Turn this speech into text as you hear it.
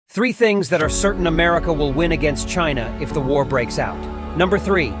Three things that are certain America will win against China if the war breaks out. Number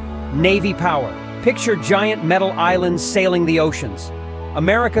 3, Navy power. Picture giant metal islands sailing the oceans.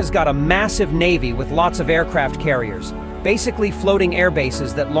 America's got a massive navy with lots of aircraft carriers, basically floating air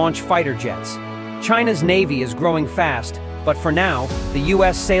bases that launch fighter jets. China's navy is growing fast, but for now, the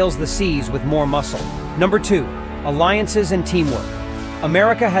US sails the seas with more muscle. Number 2, alliances and teamwork.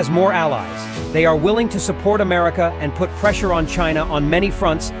 America has more allies. They are willing to support America and put pressure on China on many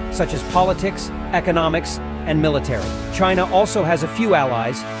fronts, such as politics, economics, and military. China also has a few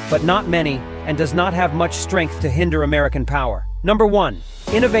allies, but not many, and does not have much strength to hinder American power. Number 1,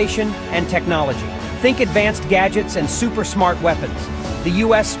 innovation and technology. Think advanced gadgets and super smart weapons. The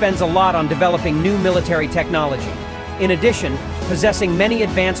US spends a lot on developing new military technology. In addition, possessing many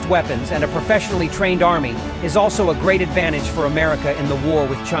advanced weapons and a professionally trained army is also a great advantage for America in the war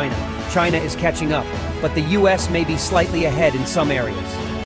with China. China is catching up, but the US may be slightly ahead in some areas.